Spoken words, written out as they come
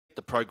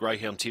the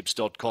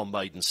ProGreyhoundTips.com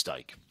maiden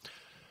stake.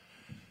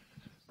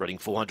 Running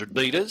 400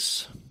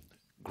 metres.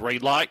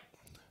 Green light.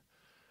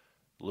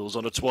 Lille's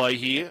on its way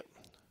here.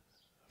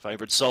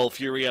 Favourite Soul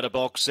Fury out of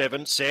box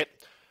 7. Set.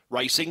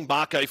 Racing.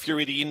 Marco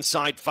Fury the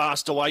inside.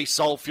 Fast away.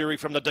 Soul Fury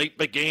from the deep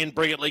began.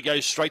 Brilliantly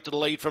goes straight to the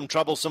lead from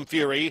Troublesome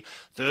Fury.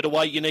 Third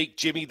away Unique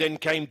Jimmy. Then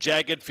came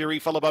Jagged Fury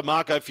followed by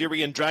Marco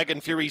Fury and Dragon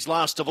Fury's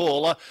last of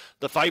all.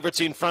 The favourites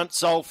in front.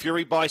 Soul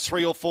Fury by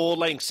 3 or 4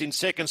 lengths. In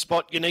second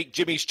spot Unique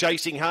Jimmy's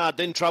chasing hard.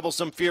 Then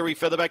Troublesome Fury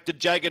further back to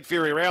Jagged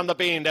Fury. Around the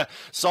bend.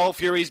 Soul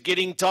Fury's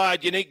getting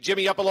tired. Unique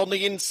Jimmy up along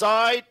the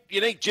inside.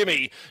 Unique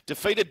Jimmy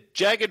defeated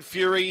Jagged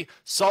Fury.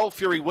 Soul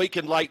Fury weak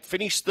and late.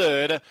 Finished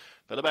third.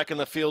 Further back in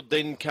the field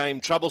then came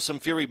Troublesome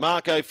Fury,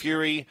 Marco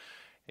Fury,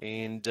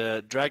 and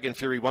Dragon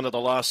Fury, one of the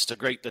last to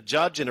greet the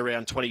judge in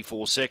around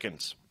 24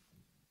 seconds.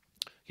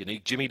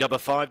 Unique Jimmy, number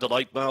 5, the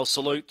late male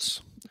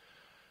salutes.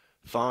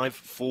 5,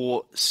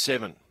 4,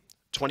 7.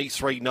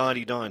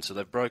 23.99, so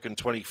they've broken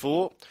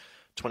 24.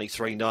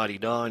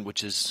 23.99,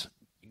 which is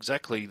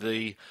exactly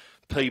the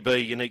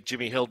PB Unique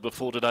Jimmy held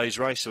before today's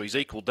race, so he's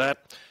equalled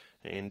that.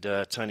 And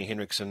Tony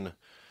Henriksen,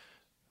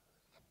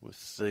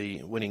 with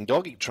the winning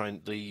dog, he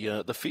trained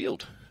the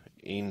field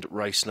in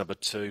race number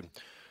 2.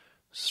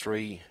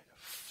 3,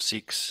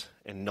 6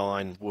 and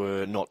 9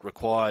 were not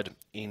required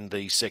in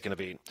the second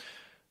event.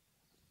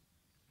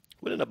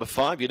 Winner number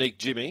 5, Unique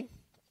Jimmy.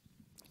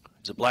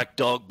 It's a black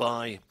dog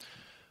by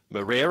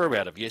Morera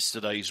out of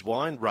yesterday's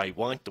wine. Ray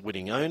White, the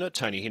winning owner.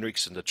 Tony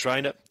Henriksen, the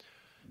trainer.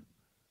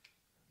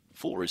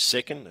 4 is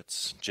second.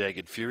 That's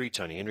Jagged Fury,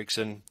 Tony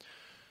Henriksen.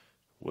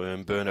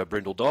 Worm Burner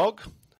Brindle Dog.